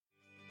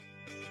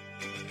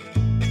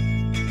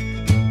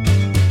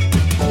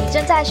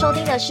正在收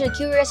听的是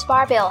Curious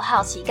Barbell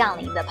好奇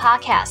杠铃的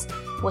Podcast，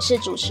 我是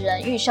主持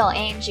人玉秀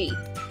Angie。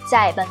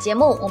在本节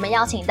目，我们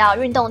邀请到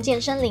运动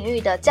健身领域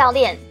的教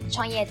练、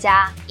创业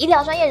家、医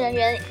疗专业人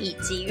员以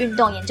及运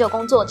动研究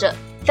工作者，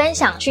分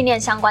享训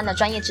练相关的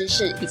专业知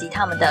识以及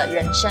他们的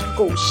人生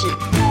故事。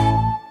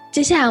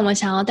接下来我们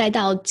想要带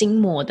到筋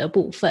膜的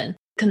部分，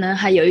可能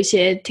还有一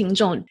些听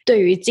众对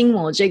于筋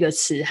膜这个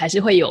词还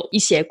是会有一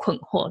些困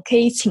惑，可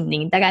以请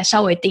您大概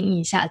稍微定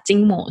义一下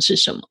筋膜是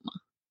什么吗？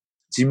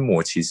筋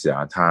膜其实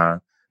它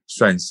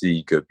算是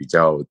一个比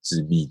较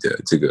致密的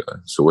这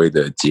个所谓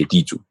的结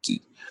缔组织。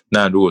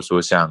那如果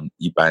说像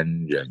一般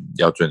人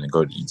要最能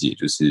够理解，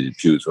就是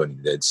譬如说你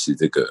在吃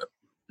这个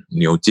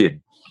牛腱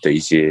的一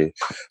些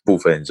部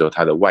分的时候，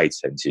它的外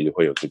层其实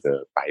会有这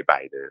个白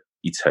白的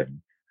一层，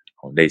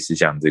类似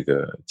像这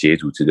个结缔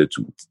组织的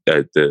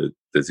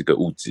的这个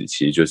物质，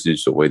其实就是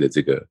所谓的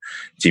这个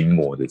筋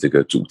膜的这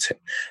个组成。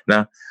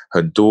那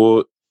很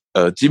多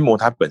筋膜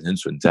它本身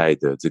存在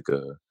的这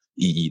个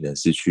意义呢，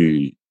是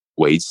去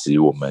维持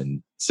我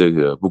们这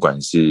个不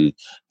管是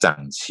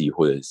脏器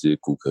或者是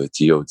骨骼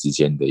肌肉之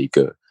间的一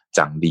个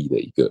张力的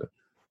一个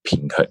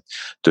平衡。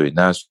对，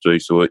那所以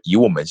说以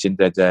我们现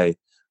在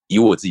以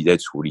我自己在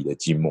处理的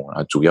筋膜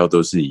主要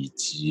都是以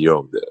肌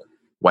肉的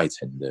外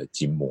层的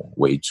筋膜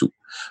为主。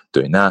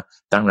对，那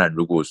当然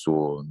如果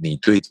说你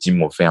对筋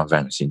膜非常非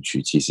常有兴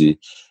趣，其实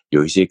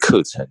有一些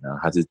课程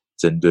它是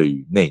针对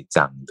于内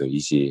脏的一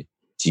些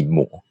筋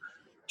膜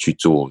去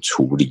做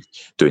处理。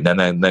对，那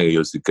个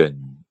又是更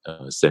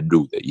深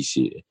入的一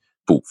些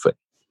部分。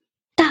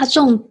大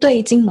众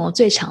对筋膜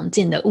最常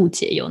见的误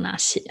解有哪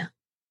些啊？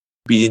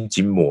毕竟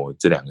筋膜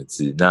这两个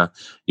字，那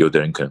有的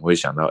人可能会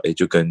想到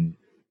就跟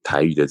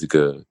台语的这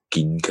个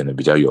筋可能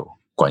比较有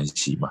关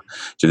系嘛，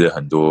就是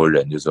很多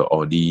人就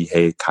说你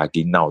黑卡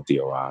筋闹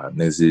丢啊，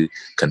那是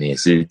可能也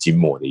是筋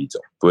膜的一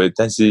种。不会，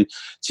但是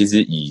其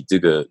实以这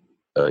个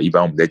一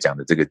般我们在讲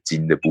的这个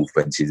筋的部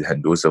分，其实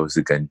很多时候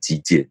是跟肌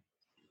腱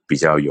比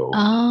较有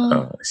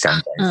相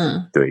关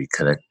性。对，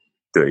可能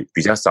对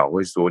比较少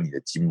会说你的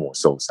筋膜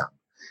受伤，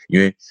因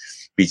为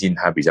毕竟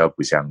它比较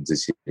不像这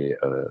些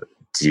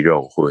肌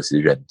肉或者是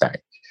韧带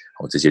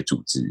这些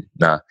组织。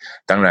那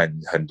当然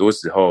很多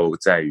时候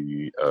在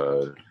于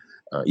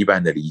一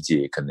般的理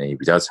解可能也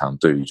比较常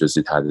对于就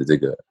是它的这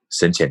个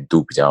深浅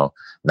度比较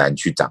难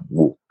去掌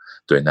握。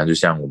对，那就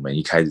像我们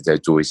一开始在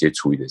做一些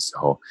处理的时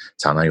候，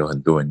常常有很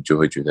多人就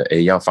会觉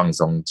得要放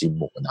松筋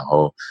膜，然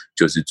后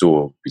就是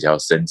做比较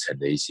深层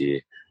的一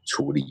些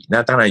处理。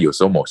那当然有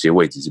时候某些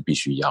位置是必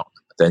须要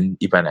的，但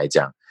一般来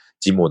讲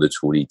筋膜的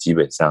处理基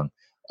本上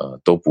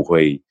都不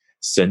会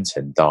深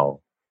层到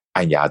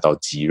按压到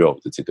肌肉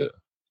的这个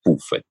部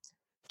分。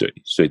对，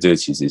所以这个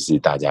其实是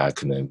大家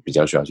可能比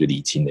较需要去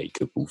理清的一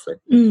个部分。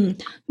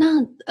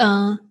那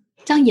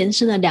这样延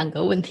伸了两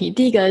个问题。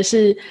第一个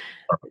是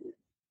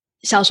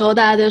小时候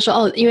大家就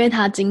说因为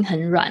它筋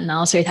很软，然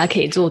后所以它可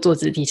以做坐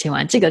姿体前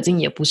弯，这个筋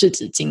也不是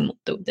指筋膜，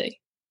对不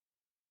对？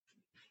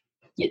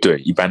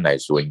对，一般来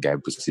说应该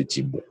不是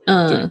筋膜，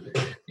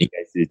应该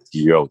是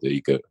肌肉的一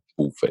个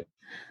部分。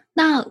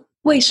那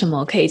为什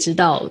么可以知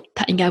道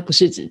它应该不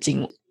是指筋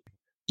膜？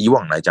以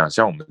往来讲，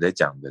像我们在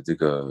讲的这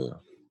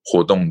个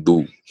活动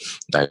度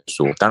来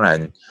说，当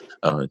然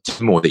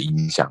筋膜的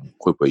影响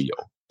会不会有？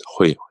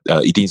会，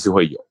一定是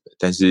会有的。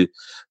但是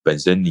本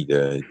身你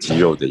的肌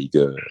肉的一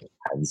个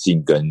弹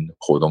性跟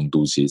活动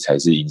度，其实才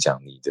是影响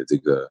你的这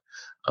个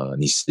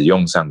你使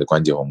用上的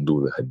关节活动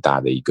度的很大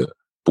的一个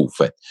部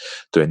分。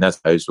对，那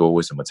才会说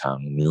为什么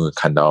你会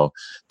看到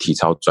体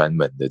操专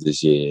门的这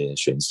些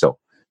选手，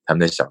他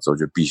们在小时候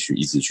就必须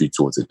一直去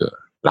做这个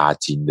拉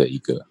筋的一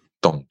个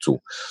动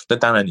作。那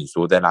当然你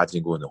说在拉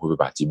筋过程中会不会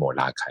把筋膜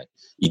拉开，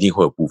一定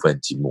会有部分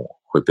筋膜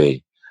会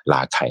被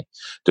拉开。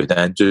对，当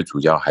然最主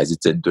要还是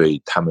针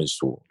对他们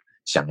所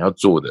想要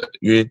做的，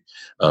因为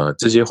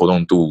这些活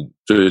动度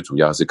最主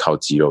要是靠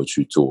肌肉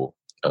去做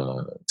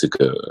这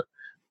个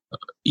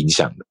影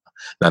响的。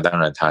那当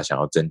然他想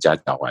要增加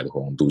脚踝的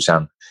活动度，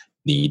像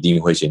你一定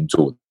会先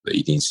做的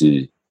一定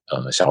是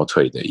小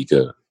腿的一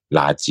个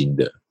拉筋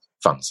的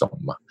放松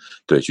嘛，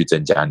对，去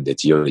增加你的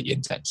肌肉的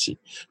延展性。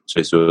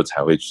所以说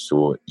才会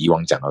说以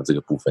往讲到这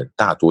个部分，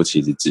大多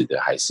其实指的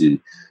还是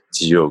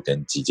肌肉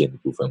跟肌腱的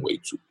部分为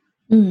主。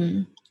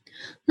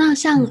那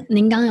像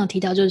您刚刚有提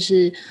到，就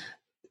是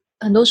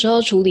很多时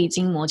候处理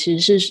筋膜其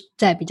实是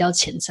在比较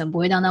浅层，不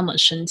会到那么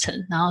深层。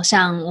然后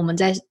像我们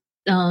在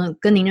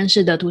跟您认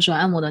识的徒手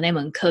按摩的那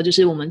门课，就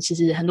是我们其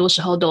实很多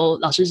时候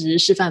老师只是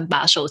示范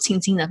把手轻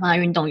轻的放在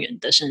运动员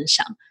的身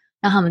上，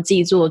让他们自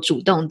己做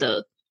主动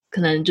的，可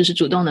能就是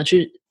主动的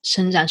去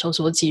伸展收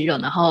缩肌肉，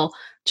然后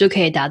就可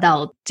以达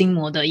到筋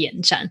膜的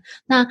延展。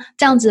那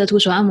这样子的徒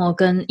手按摩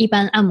跟一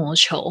般按摩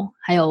球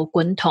还有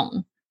滚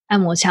筒、按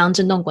摩枪、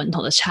震动滚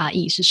筒的差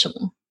异是什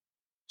么？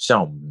像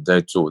我们在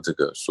做这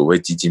个所谓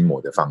肌筋膜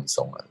的放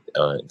松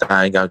大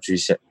家应该要去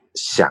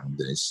想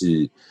的是，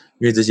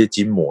因为这些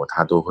筋膜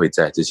它都会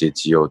在这些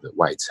肌肉的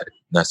外层，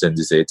那甚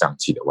至这些脏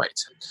器的外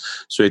层，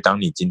所以当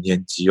你今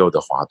天肌肉的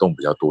滑动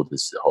比较多的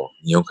时候，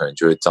你有可能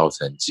就会造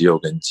成肌肉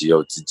跟肌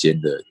肉之间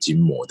的筋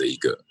膜的一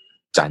个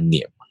粘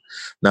连嘛。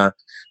那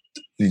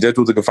你在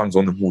做这个放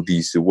松的目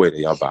的是为了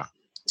要把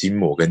筋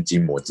膜跟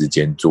筋膜之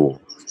间做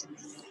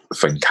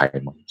分开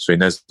嘛，所以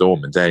那时候我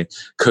们在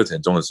课程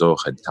中的时候，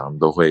很常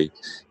都会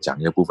讲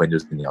一个部分，就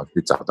是你要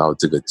去找到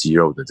这个肌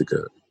肉的这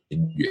个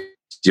边缘，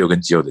肌肉跟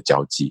肌肉的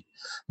交界。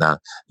那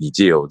你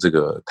藉由这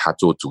个他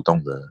做主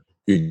动的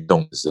运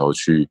动的时候，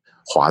去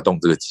滑动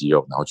这个肌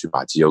肉，然后去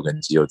把肌肉跟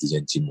肌肉之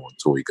间筋膜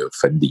做一个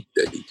分离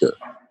的一个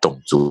动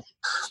作。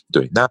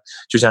对，那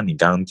就像你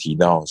刚刚提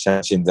到，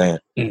像现在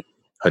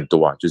很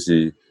多啊，就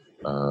是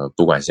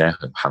不管现在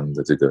很夯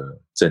的这个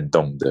震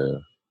动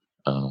的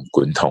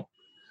滚筒。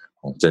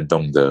震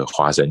动的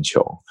花生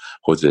球，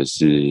或者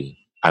是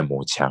按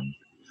摩枪，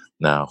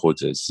那或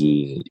者是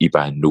一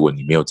般如果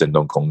你没有震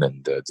动功能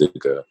的这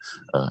个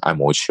按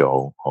摩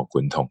球、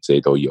滚筒这些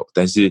都有。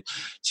但是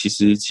其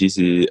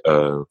实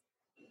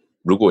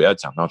如果要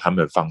讲到他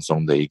们放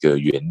松的一个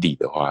原理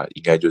的话，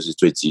应该就是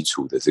最基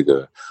础的这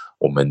个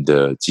我们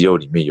的肌肉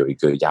里面有一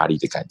个压力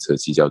的感测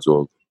器，叫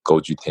做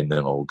Golgi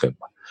tendon organ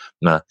嘛。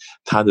那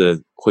它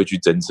会去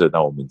侦测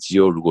到我们肌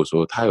肉，如果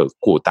说它有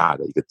过大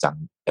的一个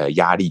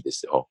压力的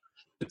时候。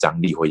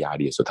张力或压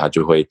力的时候，它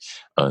就会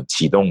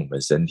启动我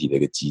们身体的一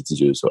个机制，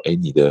就是说，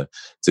你的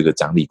这个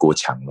张力过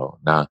强了，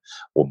那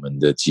我们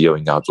的肌肉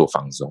应该要做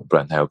放松，不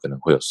然它有可能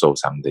会有受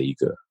伤的一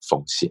个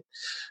风险。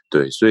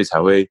对，所以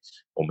才会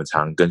我们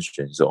常跟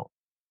选手，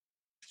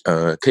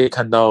可以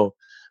看到，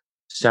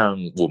像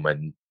我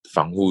们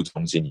防护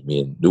中心里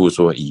面，如果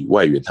说以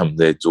外援他们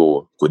在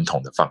做滚筒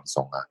的放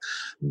松啊，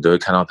你都会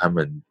看到他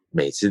们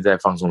每次在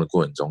放松的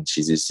过程中，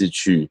其实是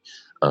去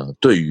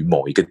对于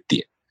某一个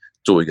点。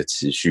做一个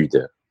持续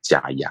的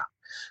加压，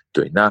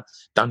对。那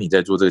当你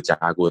在做这个加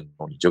压过程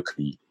中，你就可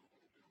以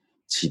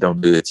启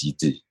动这个机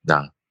制，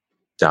那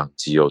让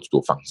肌肉做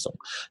放松。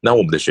那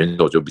我们的选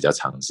手就比较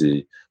常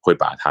是会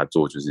把它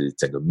做就是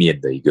整个面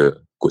的一个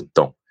滚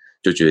动，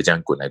就觉得这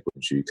样滚来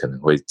滚去可能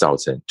会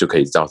就可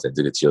以造成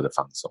这个肌肉的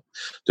放松，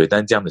对。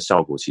但这样的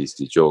效果其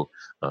实就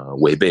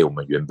违背我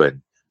们原本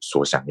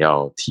所想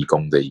要提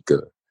供的一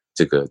个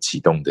这个启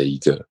动的一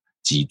个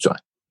机转，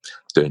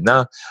对。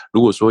那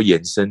如果说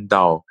延伸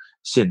到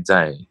现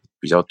在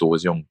比较多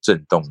是用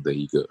震动的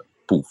一个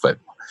部分，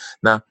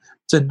那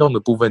震动的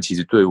部分其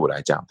实对于我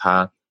来讲，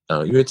它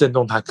因为震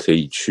动它可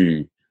以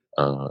去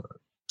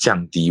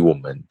降低我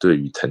们对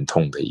于疼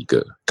痛的一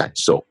个感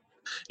受，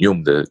因为我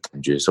们的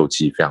感觉受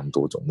器非常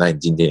多种。那你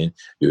今天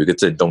有一个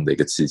震动的一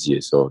个刺激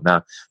的时候，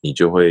那你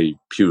就会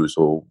譬如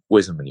说，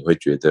为什么你会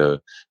觉得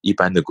一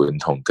般的滚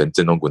筒跟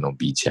震动滚筒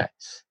比起来？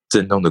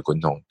震动的滚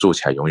筒做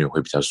起来永远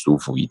会比较舒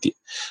服一点，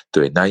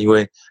对。那因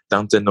为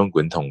当震动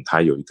滚筒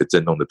它有一个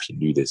震动的频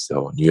率的时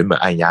候，你原本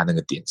按压那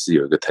个点是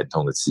有一个疼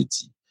痛的刺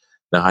激，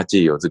那它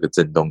藉由这个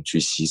震动去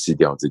稀释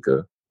掉这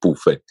个部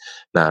分，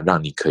那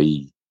让你可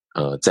以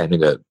在那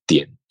个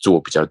点做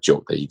比较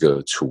久的一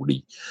个处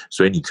理，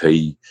所以你可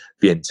以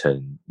变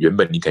成原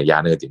本你可能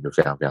压那个点就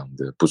非常非常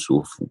的不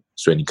舒服，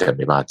所以你可能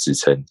没办法支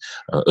撑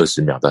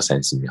20秒到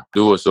30秒。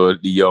如果说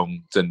利用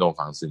震动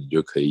方式，你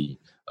就可以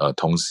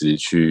同时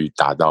去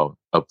达到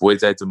不会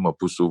在这么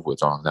不舒服的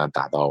状况下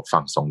达到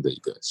放松的一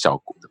个效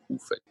果的部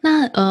分。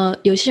那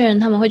有些人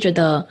他们会觉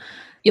得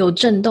有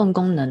震动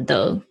功能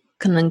的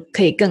可能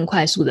可以更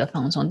快速的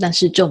放松，但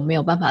是就没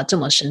有办法这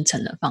么深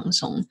层的放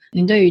松。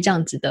您对于这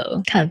样子的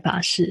看法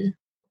是？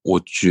我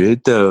觉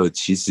得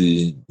其实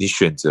你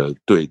选择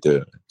对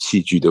的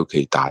器具都可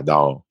以达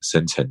到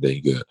深层的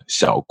一个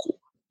效果。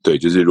对，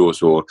就是如果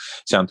说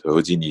像腿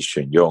后肌你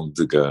选用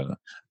这个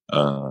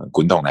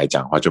滚筒来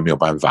讲的话，就没有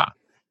办法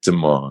这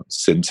么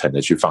深层的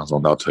去放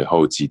松到腿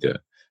后肌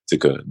的这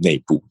个内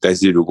部。但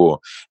是如果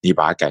你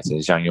把它改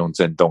成像用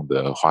震动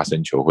的花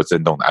生球或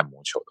震动的按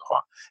摩球的话，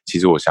其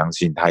实我相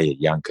信它也一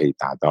样可以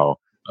达到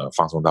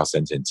放松到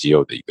深层肌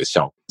肉的一个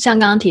效果。像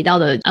刚刚提到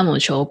的按摩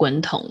球、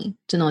滚筒、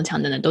震动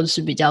枪等等，都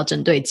是比较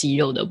针对肌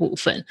肉的部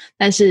分。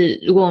但是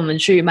如果我们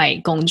去买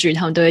工具，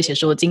他们都会写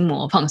说筋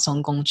膜放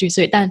松工具，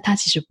所以但它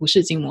其实不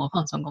是筋膜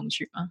放松工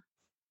具吗？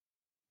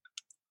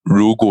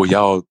如果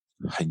要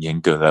很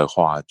严格的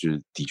话，就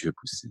是的确不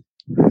是。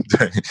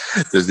对，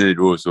就是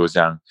如果说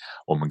像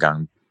我们刚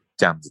刚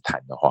这样子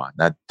谈的话，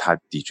那它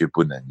的确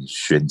不能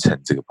宣称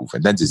这个部分，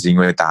但只是因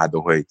为大家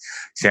都会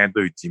现在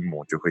对于筋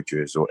膜就会觉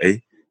得说，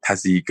它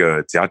是一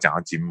个只要讲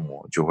到筋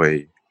膜就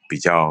会比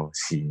较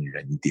吸引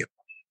人一点。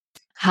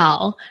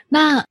好，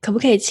那可不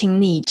可以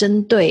请你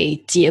针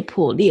对解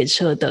剖列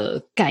车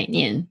的概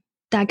念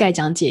大概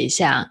讲解一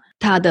下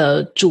它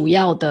的主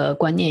要的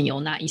观念有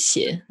哪一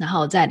些，然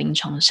后在临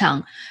床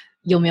上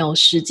有没有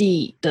实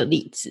际的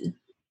例子？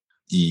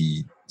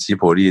以解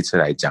剖列车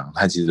来讲，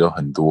它其实有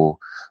很多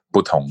不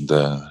同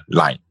的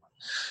line。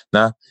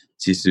那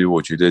其实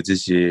我觉得这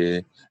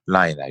些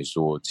line 来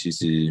说，其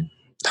实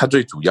它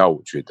最主要，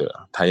我觉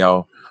得它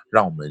要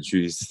让我们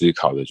去思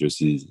考的就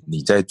是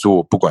你在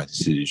做不管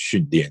是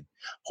训练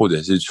或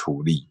者是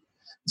处理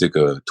这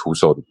个徒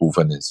手的部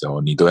分的时候，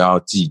你都要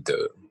记得，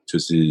就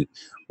是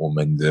我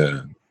们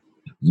的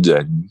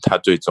人他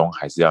最终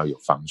还是要有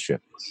方选。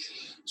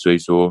所以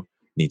说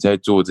你在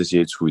做这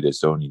些处理的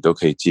时候，你都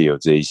可以借由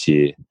这一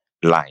些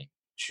line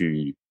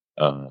去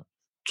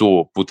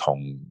做不同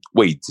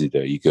位置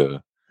的一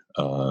个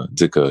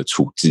这个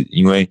处置，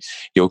因为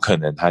有可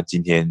能他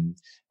今天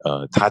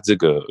他这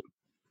个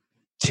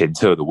前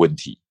侧的问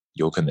题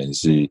有可能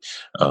是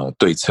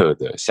对侧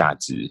的下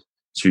肢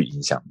去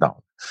影响到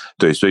的。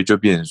对，所以就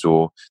变成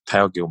说他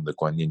要给我们的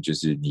观念就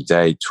是你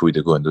在处理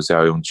的过程都是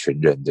要用全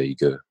人的一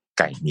个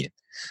概念。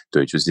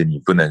对，就是你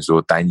不能说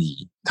单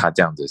以他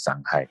这样的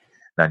伤害，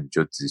那你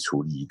就只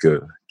处理一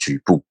个局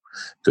部。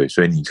对，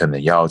所以你可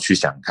能要去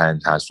想看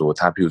他说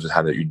他譬如说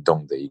他的运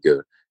动的一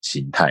个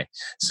形态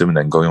是不是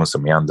能够用什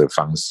么样的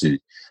方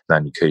式，那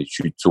你可以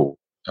去做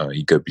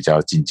一个比较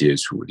进阶的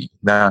处理。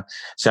那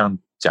像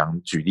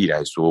举例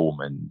来说，我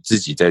们自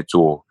己在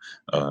做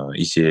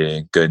一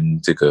些跟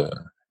这个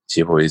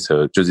解剖列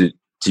车就是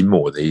筋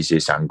膜的一些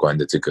相关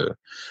的这个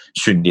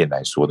训练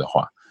来说的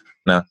话，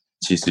那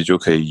其实就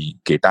可以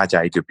给大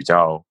家一个比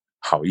较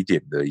好一点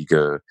的一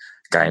个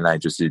guideline，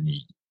就是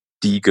你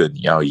第一个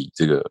你要以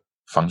这个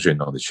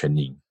functional的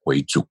training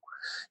为主，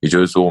也就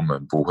是说我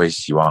们不会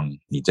希望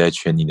你在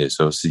training的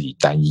时候是以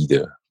单一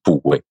的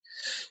部位，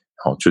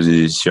好，就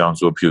是希望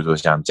说譬如说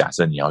像假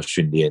设你要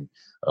训练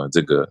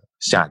这个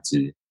下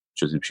肢，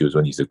就是譬如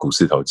说你是股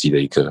四头肌的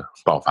一个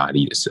爆发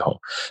力的时候，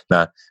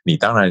那你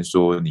当然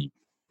说你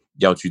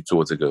要去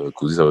做这个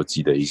股四头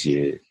肌的一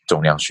些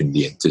重量训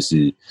练，这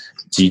是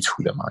基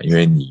础的嘛，因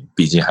为你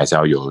毕竟还是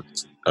要有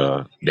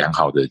良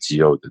好的肌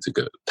肉的这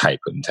个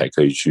type， 你才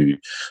可以去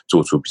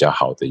做出比较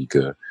好的一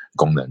个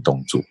功能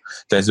动作。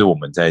但是我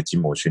们在筋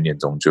膜训练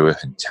中就会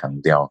很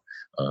强调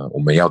我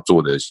们要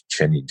做的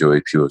training就会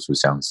譬如说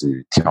像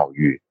是跳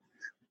跃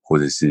或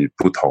者是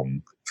不同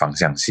方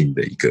向性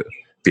的一个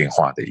变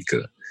化的一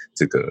个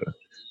这个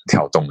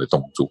跳动的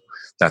动作，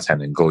那才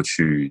能够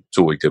去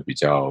做一个比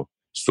较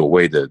所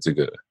谓的这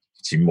个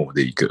筋膜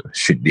的一个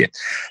训练。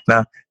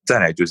那再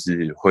来就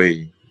是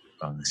会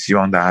希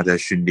望大家在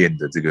训练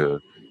的这个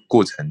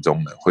过程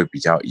中呢，会比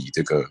较以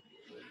这个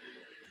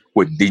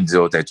稳定之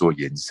后再做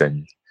延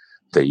伸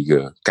的一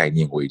个概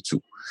念为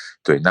主。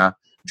对，那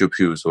就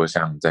譬如说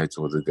像在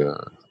做这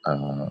个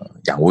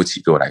仰卧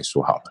起坐来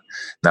说好了，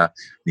那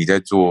你在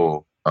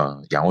做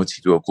仰卧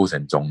起坐的过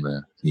程中呢，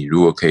你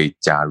如果可以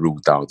加入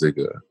到这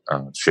个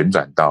旋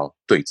转到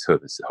对侧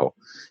的时候，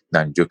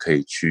那你就可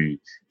以去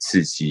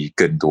刺激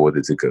更多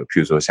的这个，譬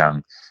如说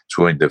像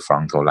除了你的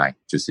frontal line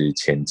就是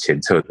前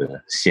侧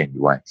的线以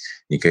外，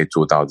你可以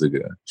做到这个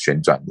旋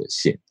转的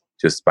线，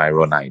就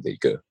spiral line 的一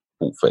个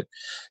部分。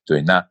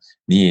对，那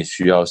你也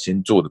需要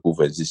先做的部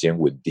分是先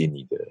稳定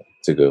你的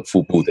这个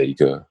腹部的一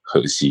个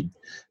核心，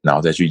然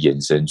后再去延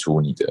伸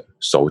出你的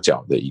手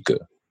脚的一个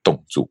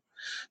动作。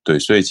对，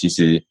所以其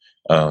实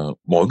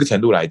某一个程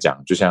度来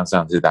讲，就像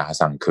上次大家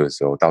上课的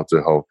时候，到最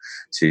后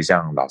其实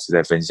像老师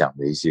在分享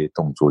的一些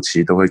动作，其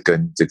实都会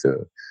跟这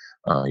个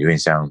有点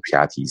像皮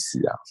拉提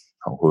斯啊，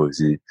或者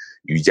是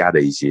瑜伽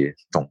的一些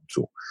动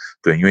作。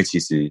对，因为其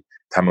实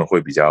他们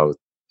会比较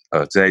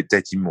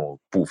在筋膜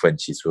部分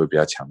其实会比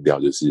较强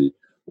调就是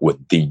稳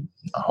定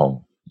然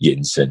后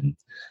延伸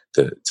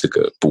的这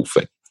个部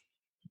分。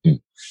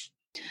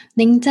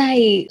您在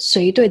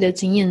随队的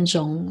经验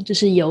中，就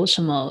是有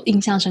什么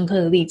印象深刻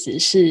的例子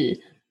是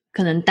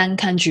可能单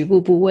看局部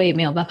部位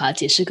没有办法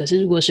解释，可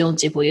是如果是用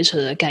解剖列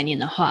车的概念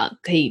的话，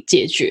可以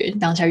解决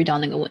当下遇到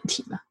那个问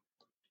题吗？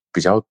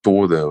比较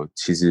多的，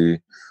其实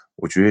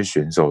我觉得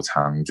选手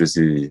常就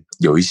是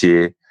有一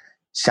些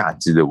下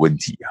肢的问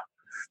题啊，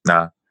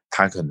那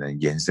他可能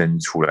延伸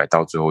出来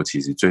到最后，其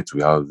实最主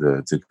要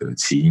的这个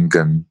起因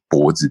跟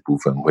脖子部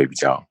分会比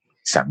较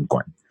相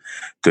关。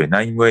对，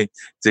那因为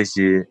这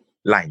些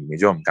line 里面，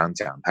就我们刚刚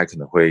讲，它可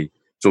能会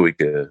做一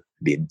个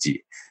连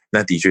接，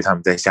那的确他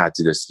们在下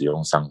肢的使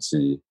用上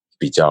是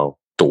比较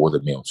多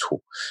的，没有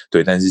错。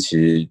对，但是其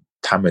实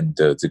他们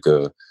的这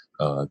个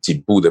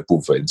颈部的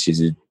部分，其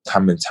实他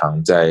们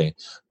常在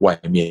外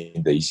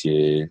面的一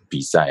些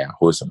比赛啊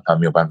或者什么，他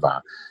没有办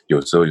法，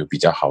有时候有比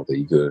较好的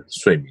一个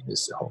睡眠的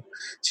时候，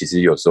其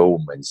实有时候我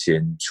们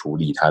先处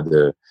理他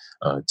的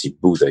颈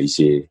部的一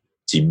些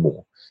筋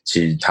膜，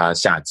其实他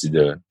下肢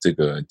的这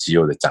个肌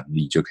肉的张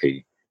力就可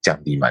以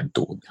降低蛮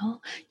多的。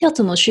要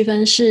怎么区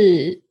分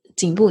是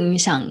颈部影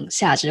响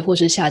下肢，或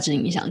是下肢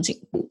影响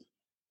颈部？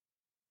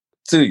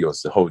这个有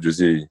时候就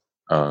是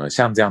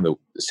像这样的，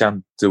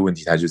像这个问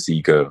题，它就是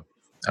一个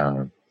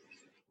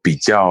比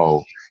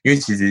较，因为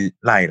其实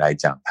赖来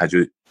讲，它就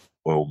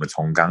我们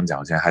从刚刚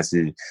讲，现在它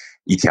是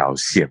一条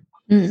线嘛，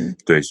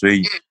对，所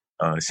以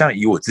像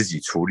以我自己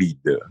处理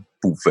的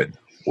部分，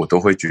我都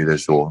会觉得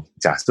说，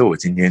假设我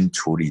今天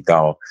处理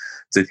到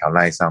这条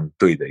赖上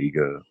对的一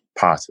个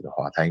part 的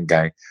话，它应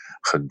该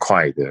很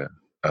快的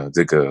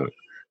这个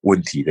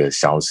问题的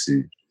消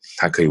失，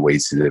它可以维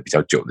持的比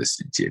较久的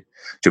时间。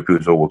就比如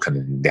说我可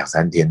能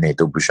2-3天内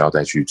都不需要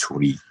再去处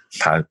理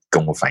它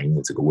跟我反映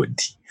的这个问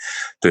题。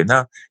对，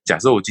那假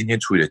设我今天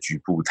处理的局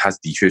部它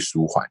的确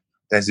舒缓，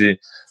但是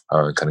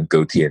可能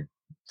隔天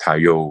它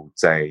又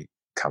在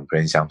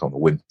complain 相同的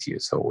问题的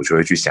时候，我就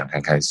会去想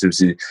看看是不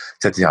是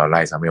在这条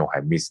line 上面我还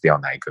miss 掉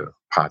哪一个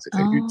part 可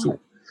以去做。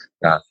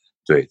那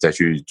对，再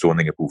去做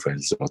那个部分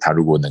的时候，它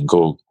如果能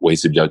够维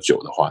持比较久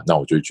的话，那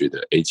我就觉得，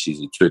其实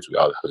最主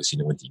要的核心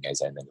的问题应该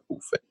在那个部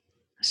分。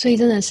所以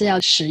真的是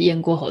要实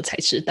验过后才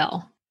知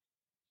道。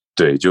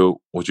对，就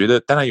我觉得，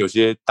当然有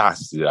些大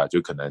师啊，就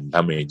可能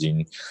他们已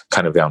经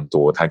看得非常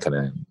多，他可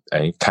能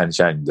看一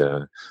下你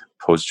的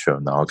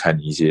posture， 然后看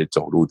你一些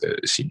走路的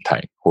形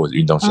态或者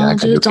运动形态，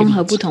就是可以综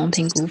合不同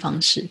评估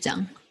方式这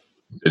样。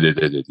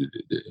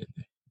对。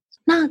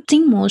那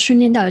筋膜训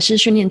练到底是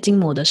训练筋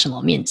膜的什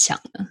么面向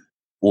呢？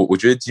我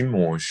觉得筋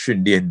膜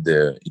训练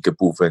的一个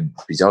部分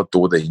比较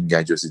多的，应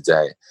该就是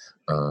在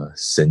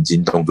神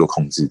经动作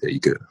控制的一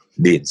个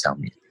练上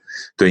面。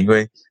对，因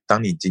为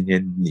当你今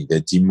天你的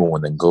筋膜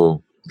能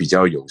够比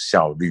较有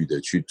效率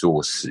的去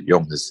做使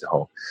用的时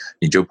候，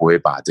你就不会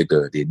把这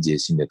个连接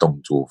性的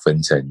动作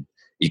分成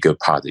一个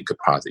part 一个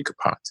part 一个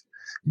part，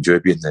 你就会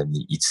变成你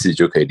一次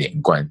就可以连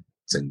贯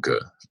整个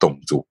动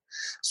作。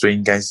所以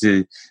应该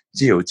是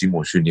藉由筋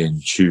膜训练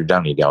去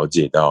让你了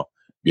解到，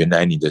原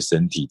来你的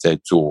身体在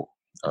做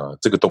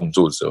这个动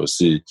作的时候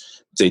是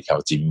这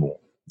条筋膜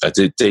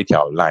这一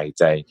条赖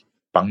在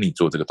帮你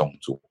做这个动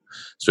作，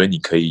所以你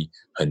可以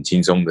很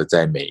轻松的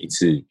在每一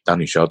次当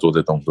你需要做这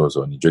个动作的时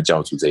候，你就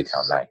叫出这一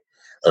条赖，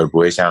而不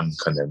会像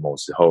可能某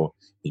时候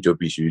你就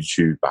必须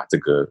去把这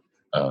个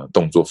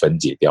动作分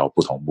解掉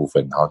不同部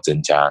分，然后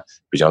增加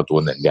比较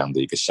多能量的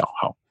一个消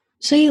耗。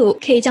所以我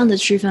可以这样子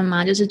区分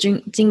吗？就是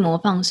筋膜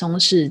放松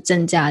是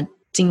增加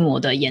筋膜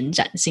的延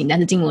展性，但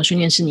是筋膜训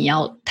练是你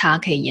要它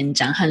可以延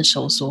展和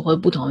收缩或者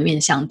不同面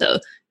向的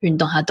运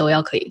动它都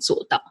要可以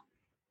做到。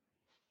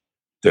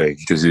对，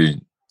就是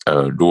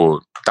如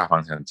果大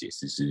方向解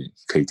释是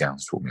可以这样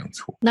说，没有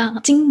错。那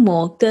筋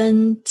膜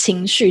跟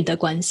情绪的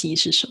关系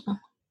是什么？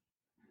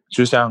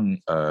就像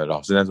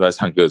老师那时候在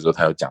唱歌的时候，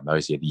他有讲到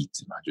一些例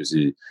子嘛，就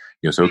是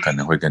有时候可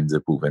能会跟这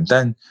部分，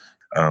但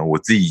我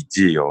自己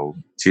藉由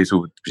接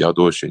触比较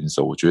多的选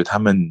手，我觉得他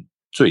们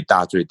最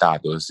大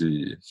都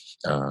是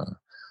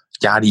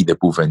压力的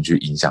部分去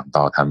影响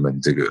到他们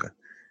这个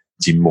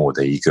筋膜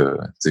的一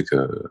个这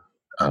个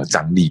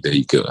张力的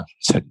一个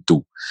程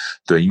度。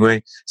对，因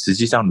为实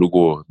际上如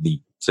果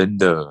你真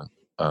的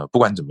不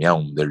管怎么样，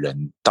我们的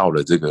人到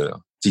了这个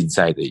竞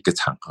赛的一个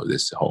场合的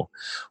时候，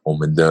我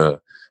们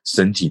的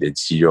身体的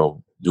肌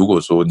肉，如果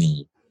说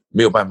你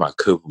没有办法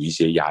克服一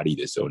些压力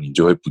的时候，你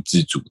就会不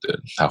自主的，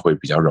它会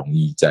比较容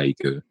易在一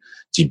个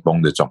紧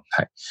绷的状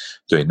态。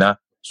对，那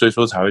所以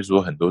说才会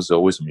说，很多时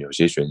候为什么有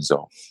些选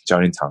手，教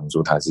练常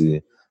说他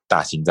是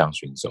大心脏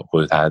选手，或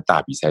者他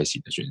大比赛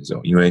型的选手，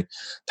因为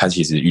他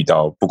其实遇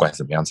到不管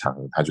什么样场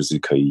合，他就是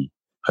可以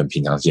很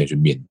平常心的去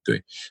面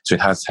对，所以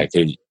他才可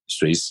以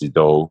随时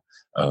都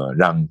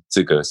让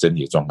这个身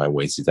体的状态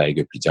维持在一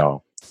个比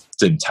较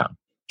正常，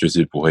就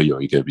是不会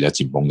有一个比较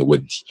紧绷的问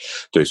题。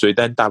对，所以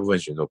但大部分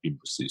选手并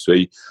不是，所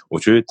以我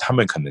觉得他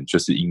们可能就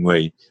是因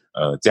为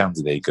这样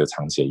子的一个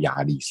长期的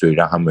压力，所以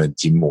让他们的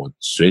筋膜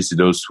随时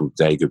都处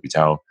在一个比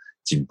较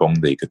紧绷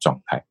的一个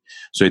状态。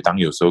所以当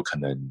有时候可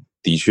能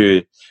的确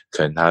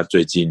可能他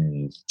最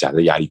近假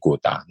设压力过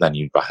大，那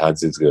你把他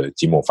这个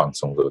筋膜放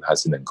松的时候，他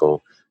是能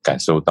够感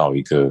受到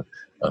一个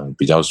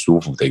比较舒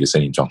服的一个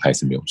身体状态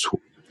是没有错。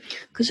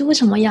可是为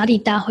什么压力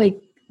大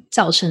会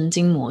造成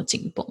筋膜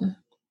紧绷？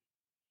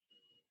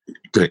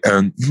对，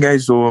应该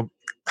说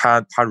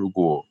他如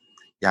果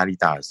压力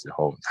大的时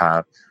候，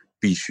他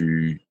必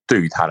须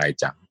对于他来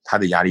讲，他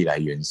的压力来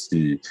源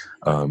是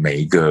每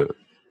一个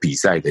比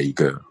赛的一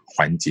个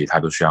环节，他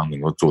都需要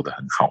能够做得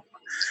很好。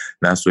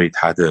那所以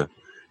他的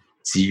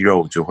肌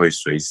肉就会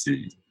随时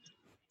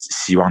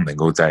希望能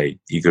够在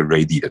一个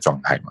ready 的状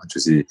态嘛，就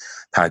是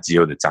他肌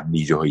肉的张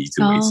力就会一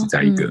直维持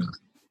在一个，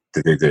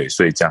对，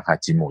所以这样他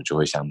筋膜就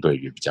会相对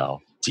于比较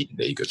紧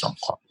的一个状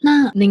况。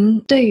那您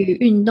对于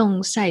运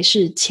动赛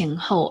事前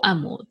后按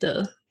摩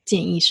的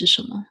建议是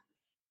什么？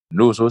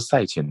如果说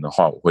赛前的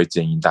话，我会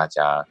建议大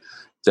家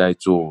在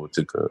做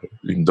这个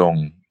运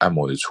动按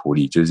摩的处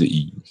理，就是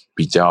以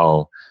比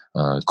较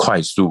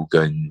快速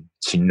跟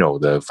轻柔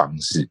的方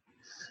式，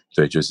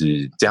对，就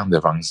是这样的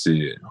方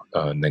式，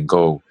能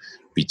够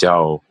比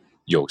较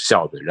有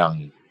效的让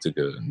这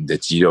个你的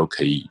肌肉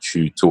可以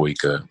去做一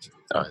个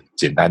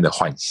简单的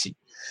唤醒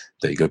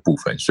的一个部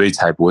分，所以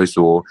才不会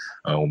说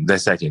我们在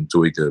赛前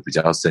做一个比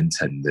较深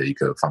层的一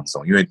个放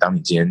松，因为当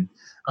你今天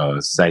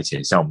赛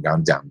前像我们刚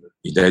刚讲的，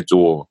你在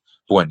做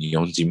不管你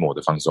用筋膜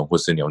的放松或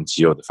是你用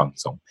肌肉的放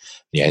松，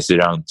你还是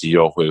让肌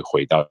肉会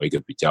回到一个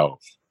比较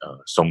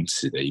松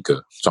弛的一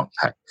个状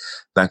态。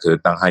那可是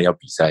当他要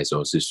比赛的时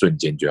候，是瞬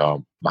间就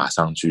要马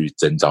上去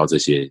征召这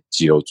些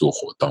肌肉做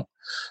活动，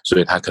所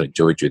以他可能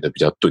就会觉得比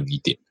较钝一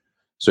点。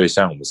所以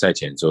像我们赛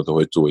前的时候都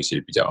会做一些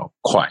比较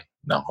快，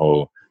然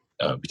后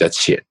比较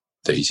浅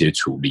的一些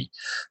处理。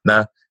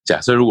那假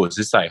设如果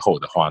是赛后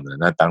的话呢，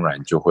那当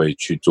然就会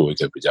去做一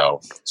个比较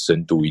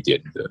深度一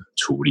点的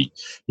处理，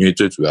因为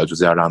最主要就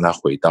是要让它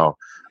回到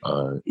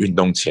运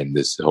动前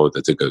的时候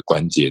的这个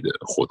关节的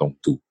活动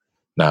度，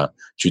那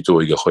去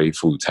做一个恢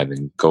复，才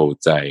能够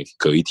在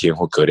隔一天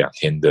或隔2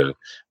天的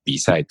比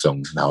赛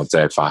中，然后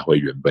再发挥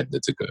原本的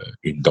这个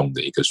运动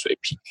的一个水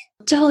平。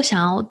最后想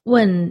要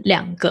问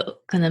2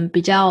个可能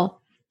比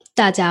较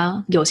大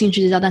家有兴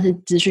趣知道，但是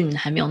资讯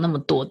还没有那么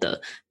多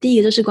的。第一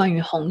个就是关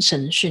于红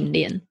绳训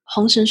练。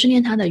红绳训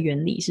练它的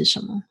原理是什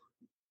么？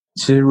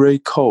其实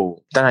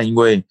Rayco 当然因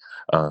为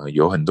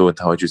有很多人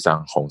他会去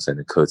上红绳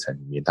的课程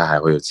里面，他还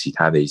会有其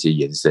他的一些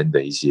延伸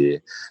的一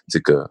些这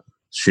个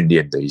训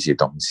练的一些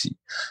东西。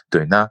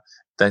对，那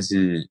但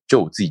是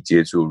就我自己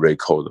接触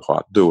Rayco 的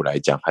话，对我来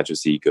讲，它就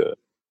是一个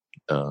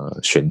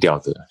悬吊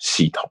的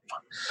系统嘛。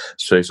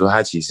所以说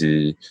它其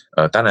实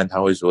当然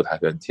他会说它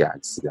跟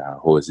TRX 啊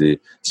或者是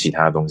其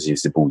他东西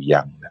是不一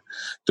样的。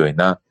对，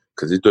那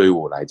可是对于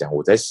我来讲，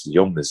我在使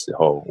用的时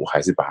候，我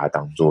还是把它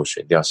当做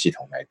悬吊系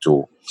统来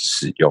做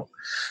使用。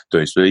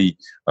对，所以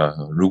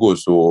如果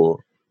说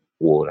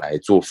我来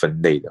做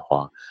分类的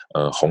话，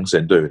红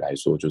绳对于来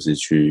说就是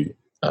去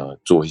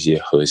做一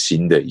些核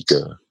心的一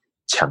个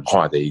强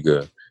化的一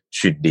个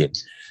训练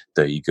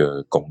的一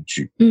个工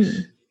具。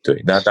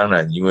对，那当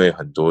然因为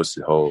很多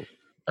时候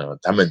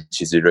他们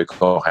其实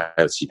Rayco 还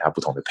有其他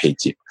不同的配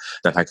件，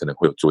那它可能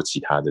会有做其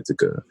他的这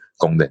个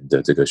功能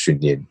的这个训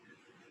练。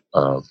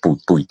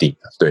不一定，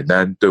对，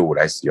但对我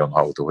来使用的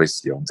话，我都会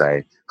使用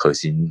在核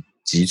心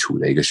基础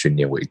的一个训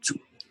练为主。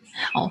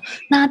好，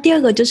那第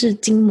二个就是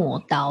筋膜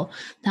刀，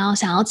然后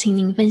想要请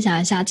您分享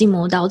一下筋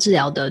膜刀治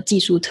疗的技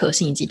术特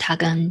性，以及它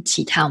跟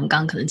其他我们刚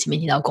刚可能前面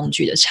提到工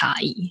具的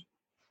差异。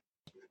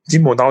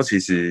筋膜刀其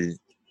实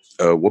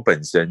我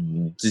本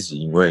身自己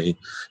因为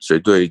随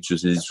队就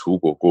是出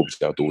国过比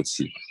较多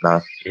次嘛，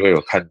那因为有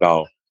看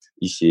到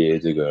一些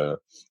这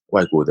个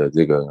外国的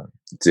这个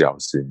治疗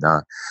师，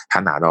那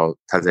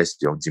他在使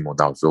用筋膜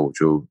刀的时候，我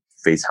就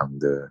非常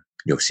的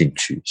有兴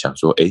趣，想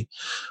说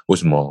为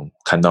什么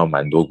看到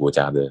蛮多国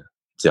家的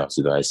治疗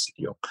师都在使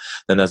用？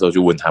那时候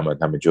就问他们，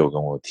他们就有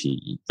跟我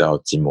提到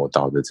筋膜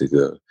刀的这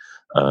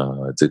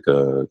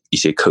个一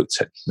些课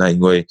程。那因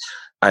为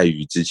碍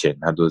于之前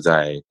他都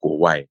在国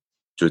外，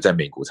就在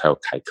美国才有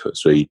开课，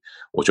所以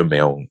我就没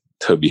有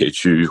特别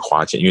去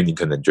花钱，因为你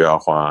可能就要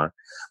花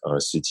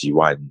10几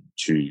万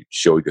去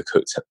修一个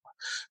课程嘛。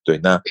对，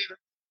那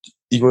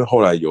因为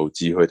后来有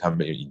机会他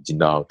们引进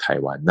到台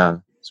湾，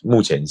那目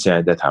前现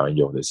在在台湾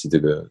有的是这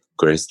个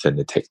Grayston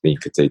的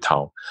Technique 这一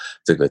套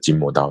这个筋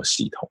膜刀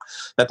系统。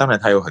那当然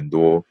它有很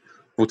多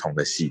不同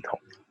的系统，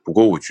不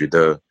过我觉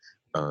得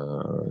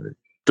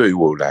对于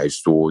我来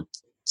说，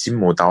筋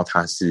膜刀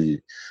它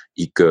是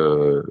一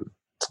个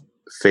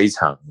非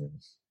常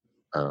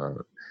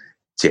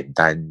简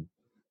单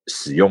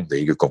使用的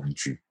一个工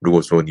具。如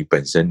果说你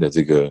本身的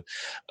这个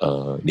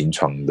临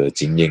床的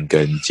经验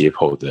跟解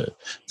剖的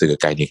这个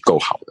概念够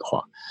好的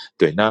话，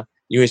对，那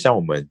因为像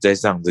我们在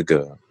上这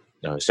个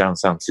像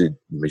上次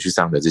你们去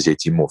上的这些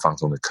筋膜放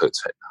松的课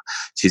程啊，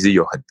其实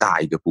有很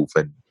大一个部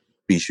分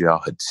必须要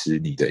很吃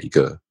你的一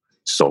个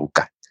手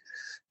感。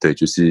对，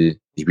就是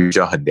你必须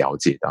要很了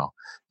解到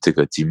这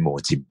个筋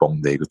膜紧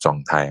绷的一个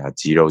状态啊，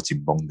肌肉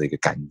紧绷的一个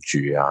感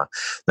觉啊。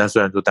那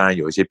虽然说当然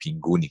有一些评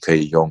估你可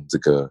以用这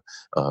个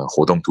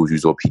活动图去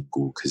做评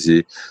估，可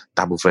是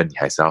大部分你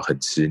还是要很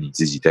吃你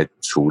自己在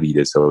处理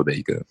的时候的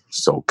一个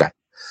手感。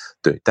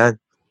对，但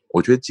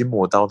我觉得筋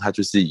膜刀它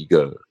就是一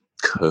个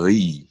可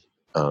以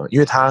因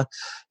为它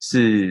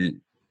是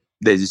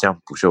类似像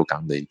不锈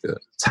钢的一个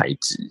材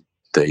质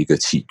的一个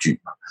器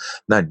具嘛，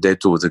那你在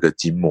做这个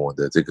筋膜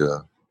的这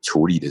个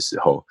处理的时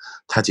候，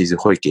它其实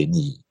会给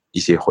你一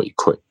些回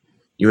馈。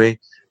因为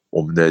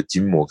我们的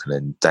筋膜可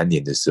能粘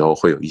连的时候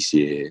会有一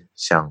些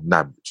像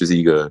就是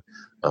一个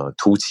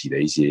凸起的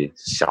一些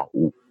小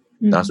物，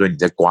那所以你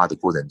在刮的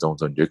过程中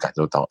你就会感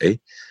受到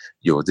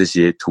有这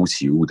些凸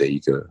起物的一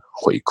个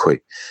回馈。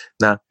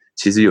那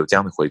其实有这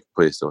样的回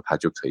馈的时候，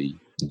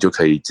你就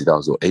可以知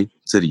道说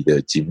这里的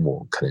筋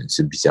膜可能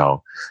是比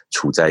较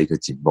处在一个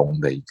紧绷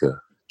的一个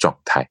状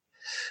态。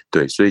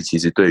对，所以其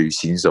实对于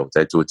新手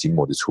在做筋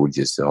膜的处理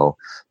的时候，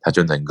他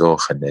就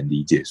很能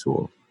理解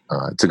说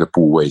这个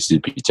部位是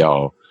比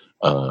较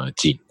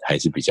紧还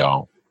是比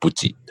较不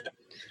紧的。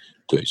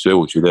对，所以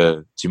我觉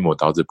得筋膜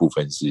刀这部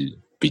分是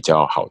比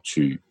较好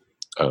去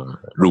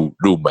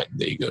入门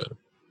的一个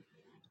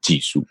技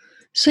术。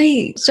所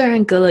以虽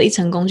然隔了一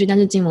层工具，但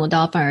是筋膜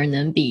刀反而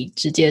能比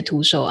直接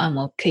徒手按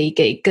摩可以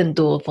给更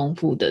多丰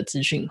富的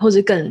资讯，或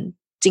是更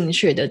精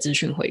确的资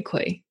讯回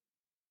馈。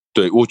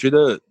对，我觉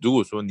得如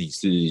果说你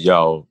是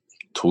要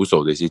徒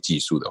手的一些技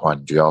术的话，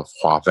你就要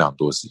花非常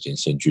多时间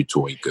先去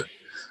做一个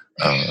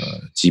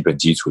基本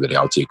基础的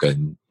了解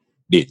跟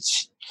练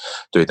习。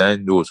对，但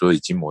是如果说以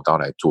筋膜刀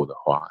来做的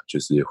话，就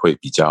是会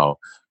比较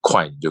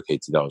快，你就可以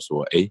知道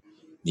说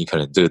你可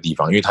能这个地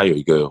方因为它有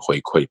一个回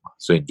馈嘛，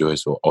所以你就会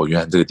说原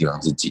来这个地方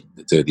是紧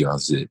的，这个地方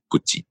是不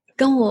紧的。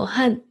跟我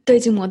和对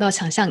筋膜刀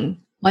想象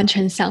完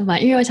全相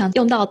反，因为我想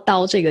用到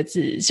刀这个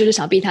字，就是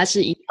想必它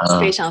是一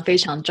非常非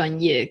常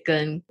专业，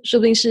跟说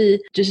不定是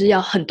就是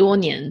要很多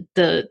年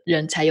的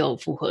人才有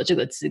符合这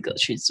个资格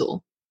去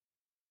做。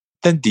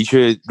但的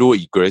确，如果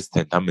以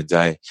Grayston 他们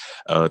在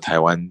台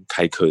湾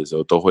开课的时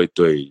候，都会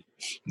对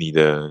你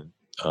的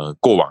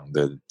过往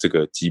的这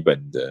个基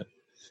本的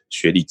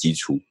学历基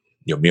础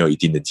有没有一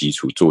定的基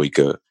础做一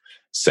个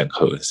审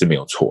核是没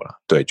有错啦。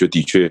对，就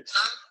的确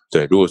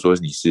对，如果说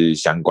你是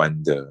相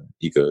关的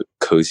一个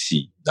科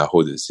系，那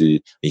或者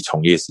是你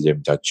从业时间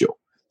比较久，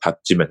他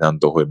基本上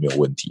都会没有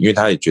问题，因为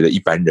他也觉得一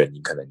般人你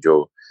可能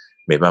就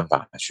没办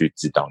法去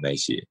知道那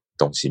些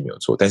东西没有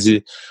错。但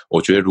是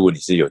我觉得如果你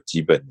是有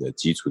基本的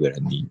基础的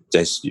人，你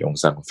在使用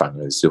上反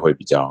而是会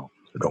比较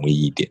容易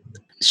一点的。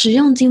使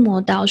用筋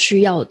膜刀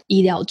需要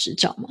医疗执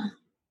照吗？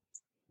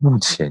目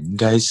前应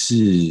该是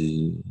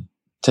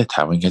在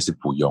台湾应该是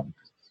不用。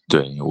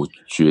对，我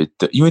觉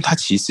得，因为它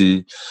其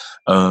实，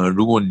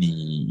如果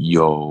你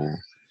有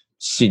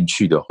兴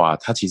趣的话，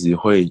它其实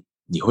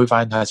你会发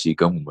现它其实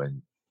跟我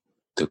们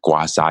的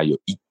刮痧有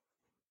一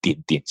点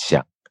点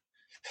像。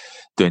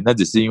对，那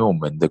只是因为我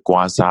们的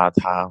刮痧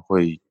它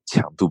会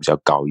强度比较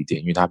高一点，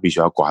因为它必须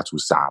要刮出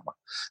痧嘛，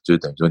就是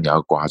等于说你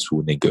要刮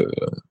出那个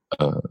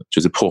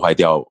就是破坏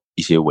掉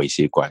一些微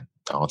血管，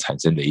然后产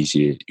生的一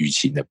些淤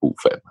青的部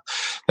分嘛。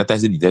那但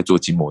是你在做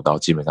筋膜刀，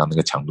基本上那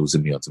个强度是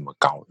没有这么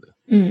高的。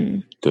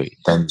对，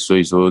但所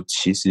以说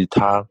其实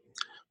它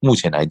目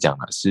前来讲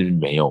是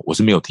没有，我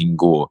是没有听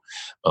过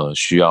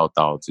需要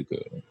到这个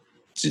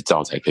执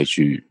照才可以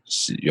去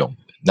使用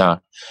的。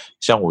那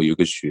像我有一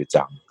个学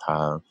长，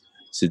他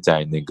是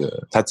在那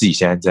个他自己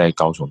现在在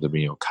高雄这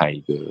边有开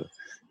一个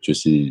就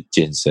是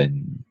健身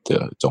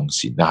的中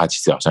心，那他其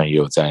实好像也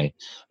有在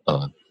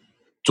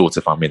做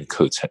这方面的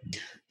课程。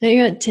对，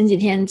因为前几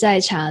天在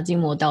查筋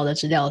膜刀的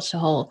资料的时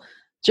候，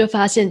就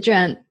发现居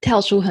然跳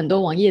出很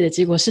多网页的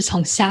结果是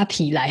从虾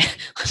皮来，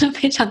我就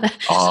非常的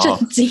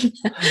震惊。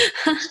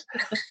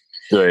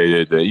对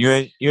对对，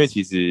因为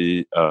其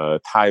实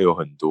它有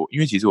很多，因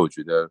为其实我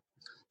觉得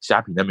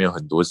虾皮那边有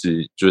很多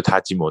就是它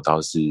筋膜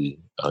刀是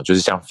就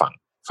是像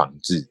仿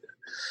制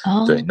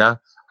的。对，那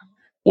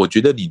我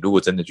觉得你如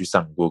果真的去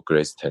上过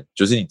Graceton，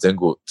 就是你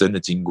真的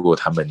经过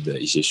他们的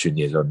一些训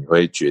练的时候，你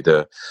会觉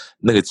得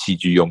那个器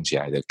具用起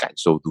来的感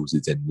受度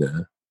是真的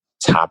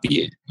差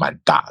别蛮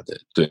大的。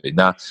对，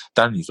那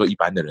当然你说一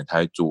般的人他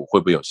在做会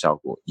不会有效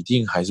果，一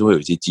定还是会有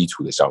一些基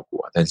础的效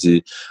果啊。但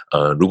是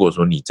如果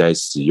说你在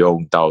使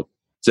用到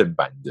正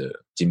版的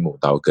筋膜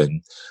刀跟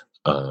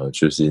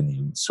就是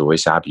你所谓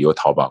虾皮或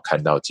淘宝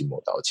看到筋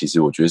膜刀，其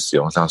实我觉得使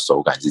用上手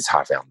感是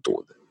差非常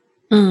多的。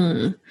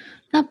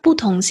那不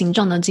同形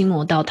状的筋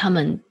膜刀它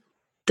们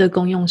的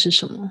功用是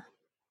什么？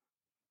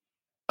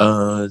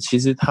其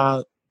实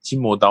它筋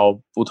膜刀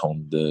不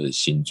同的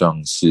形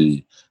状是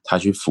它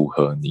去符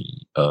合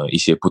你一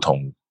些不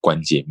同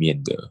关节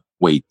面的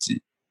位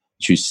置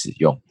去使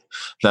用。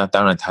那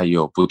当然它也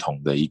有不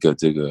同的一个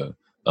这个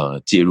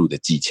介入的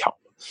技巧。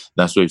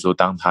那所以说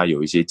当它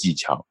有一些技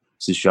巧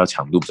是需要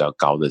强度比较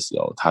高的时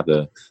候，它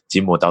的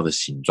筋膜刀的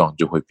形状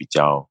就会比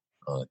较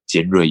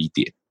尖锐一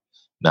点，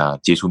那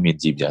接触面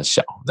积比较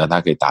小，那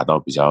它可以达到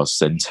比较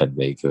深层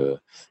的一个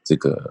这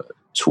个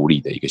处理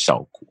的一个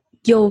效果。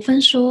有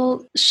分说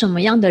什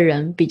么样的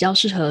人比较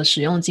适合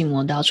使用筋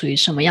膜刀处理，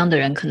什么样的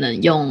人可能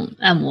用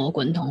按摩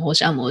滚筒或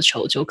是按摩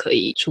球就可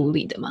以处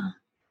理的吗？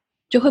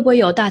就会不会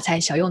有大材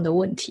小用的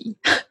问题？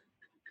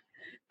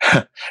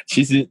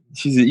其实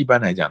一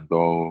般来讲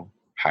都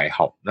还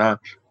好，那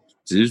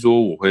只是说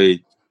我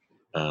会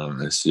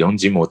使用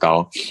筋膜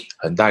刀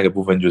很大一个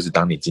部分就是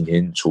当你今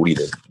天处理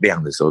的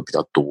量的时候比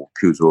较多，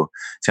譬如说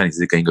像你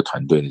是跟一个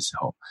团队的时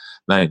候，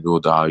那你如果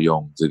都要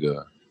用这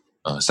个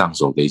上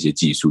手的一些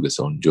技术的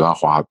时候，你就要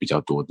花比较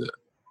多的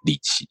力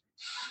气。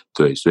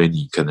对，所以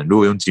你可能如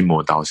果用筋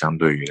膜刀，相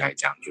对于来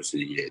讲就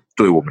是也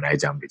对我们来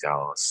讲比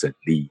较省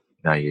力，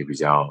那也比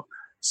较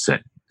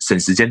省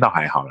时间倒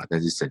还好啦，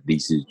但是省力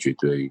是绝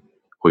对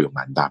会有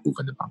蛮大部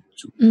分的帮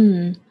助。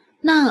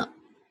那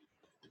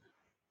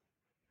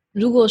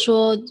如果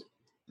说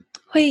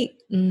会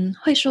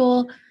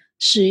说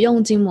使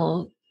用筋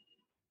膜，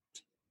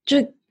就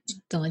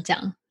怎么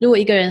讲？如果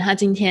一个人他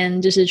今天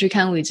就是去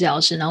看物理治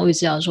疗师，然后物理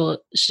治疗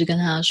师跟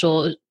他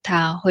说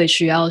他会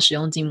需要使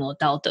用筋膜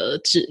刀的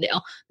治疗，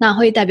那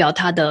会代表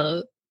他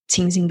的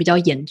情形比较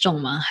严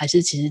重吗？还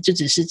是其实这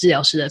只是治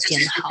疗师的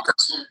偏好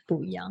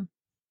不一样？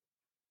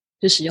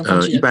就使用工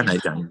具的一般来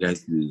讲应该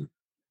是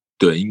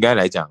对，应该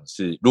来讲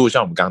是，如果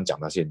像我们刚刚讲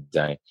到现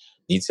在，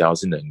你只要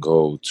是能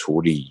够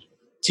处理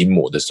筋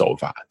膜的手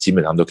法，基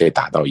本上都可以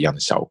达到一样的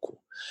效果。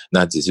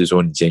那只是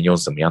说你今天用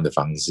什么样的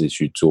方式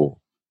去做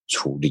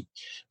处理，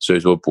所以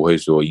说不会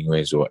说因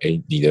为说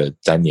你的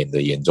粘连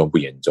的严重不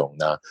严重，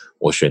那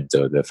我选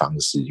择的方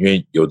式，因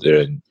为有的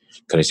人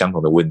可能相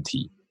同的问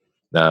题，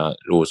那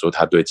如果说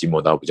他对筋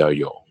膜刀比较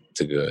有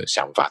这个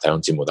想法，他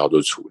用筋膜刀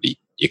做处理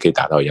也可以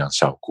达到一样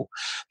效果。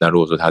那如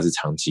果说他是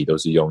长期都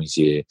是用一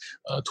些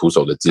徒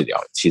手的治疗，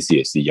其实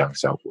也是一样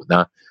效果。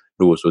那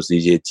如果说是一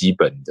些基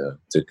本的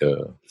这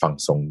个放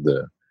松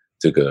的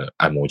这个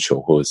按摩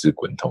球或者是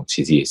滚筒，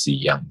其实也是一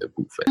样的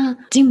部分。那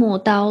筋膜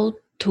刀、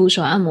徒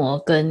手按摩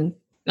跟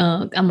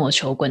按摩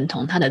球、滚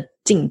筒，它的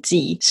禁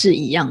忌是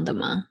一样的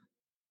吗？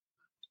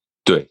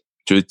对，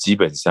就是基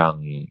本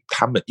上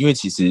他们，因为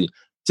其实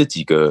这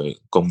几个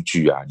工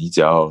具啊，你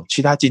只要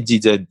其他禁忌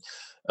症，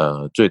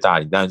最大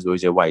你当然说一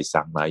些外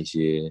伤啊，一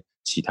些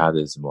其他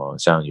的什么，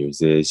像有一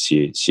些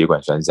血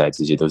管栓塞，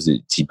这些都是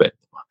基本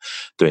的嘛。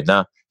对，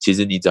那其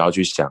实你只要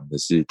去想的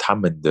是，他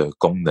们的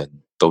功能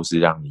都是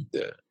让你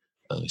的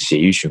血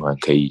液循环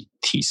可以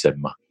提升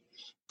嘛。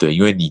对，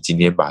因为你今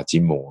天把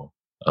筋膜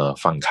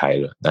放开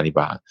了，那你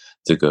把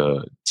这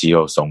个肌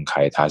肉松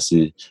开，它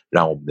是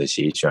让我们的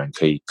血液循环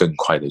可以更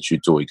快的去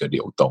做一个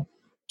流动，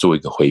做一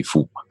个恢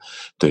复嘛。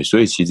对，所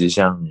以其实其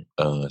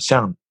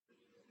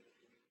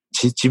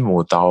实筋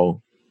膜刀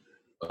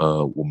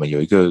我们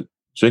有一个，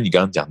所以你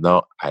刚刚讲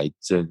到癌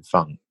症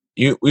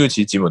因为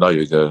其实筋膜刀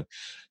有一个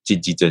禁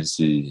忌症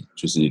是，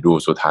就是如果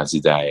说它是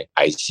在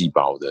癌细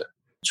胞的，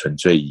纯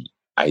粹以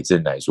癌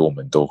症来说，我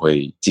们都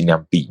会尽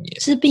量避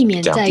免，是避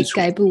免在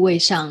该部位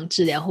上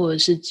治疗，或者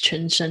是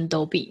全身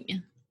都避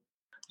免？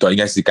对，应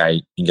该是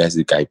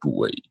该部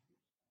位，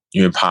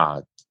因为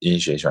怕因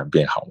血液循环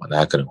变好嘛，那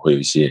它可能会有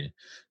一些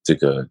这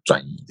个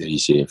转移的一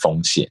些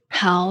风险。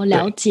好，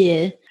了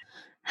解。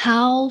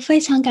好，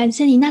非常感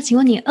谢你。那请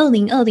问你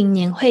2020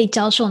年会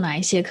教授哪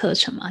一些课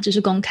程吗？就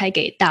是公开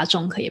给大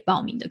众可以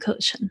报名的课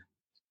程。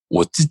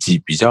我自己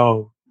比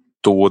较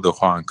多的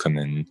话，可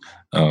能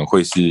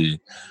会是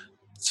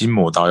筋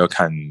膜刀，要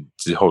看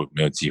之后有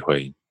没有机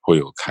会会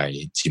有开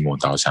筋膜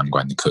刀相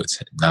关的课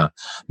程。那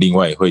另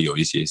外也会有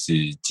一些是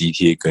肌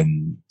贴跟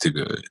这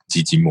个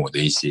肌筋膜的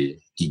一些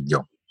应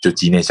用，就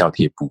肌内效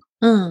贴布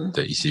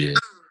的一些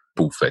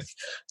部分。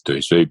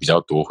对，所以比较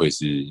多会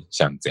是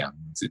像这样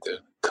子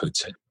的课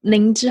程。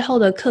您之后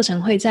的课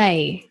程会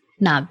在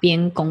哪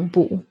边公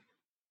布？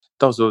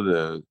到时候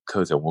的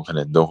课程我可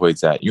能都会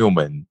因为我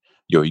们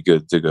有一个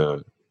这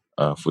个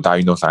福大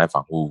运动伤害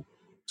防护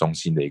中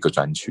心的一个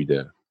专区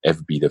的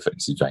FB 的粉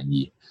丝专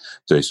页。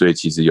对，所以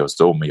其实有时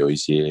候我们有一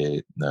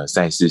些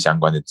赛事相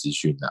关的资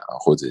讯啊，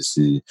或者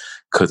是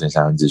课程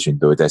相关资讯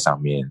都会在上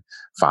面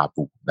发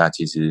布。那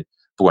其实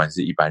不管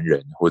是一般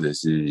人，或者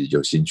是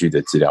有兴趣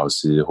的治疗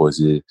师，或者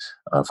是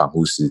防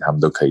护师，他们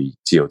都可以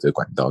借由这个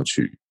管道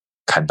去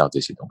看到这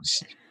些东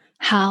西。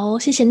好，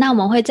谢谢。那我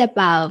们会再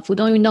把浮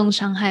动运动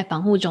伤害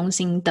防护中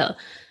心的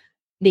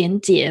连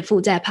结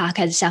附在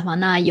Podcast 下方。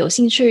那有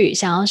兴趣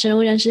想要深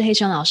入认识黑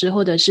熊老师，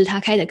或者是他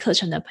开的课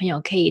程的朋友，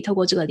可以透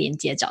过这个连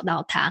结找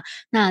到他。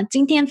那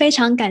今天非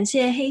常感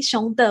谢黑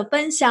熊的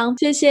分享，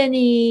谢谢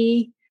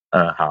你。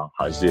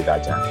好，谢谢大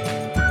家。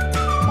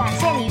感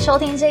谢你收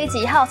听这一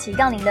集好奇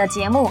杠铃的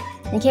节目。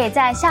你可以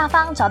在下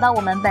方找到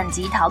我们本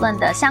集讨论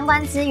的相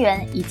关资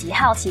源，以及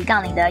好奇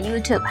杠铃的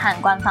YouTube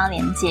和官方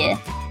连结。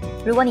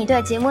如果你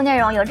对节目内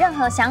容有任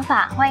何想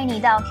法，欢迎你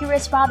到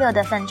Curious Barbell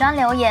的粉专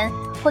留言，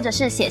或者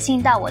是写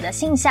信到我的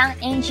信箱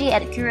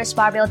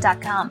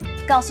angie@curiousbarbell.com，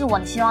 告诉我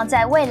你希望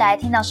在未来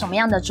听到什么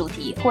样的主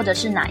题，或者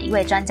是哪一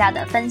位专家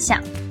的分享。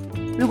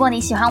如果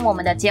你喜欢我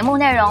们的节目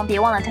内容，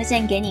别忘了推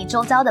荐给你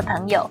周遭的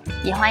朋友，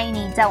也欢迎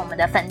你在我们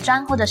的粉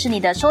专或者是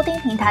你的收听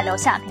平台留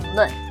下评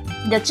论。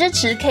你的支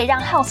持可以让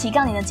好奇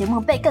杠铃的节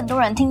目被更多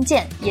人听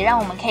见，也让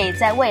我们可以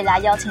在未来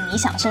邀请你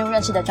想深入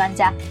认识的专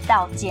家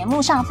到节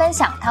目上分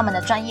享他们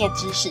的专业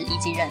知识以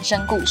及人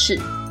生故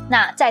事。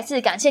那再次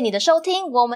感谢你的收听，我们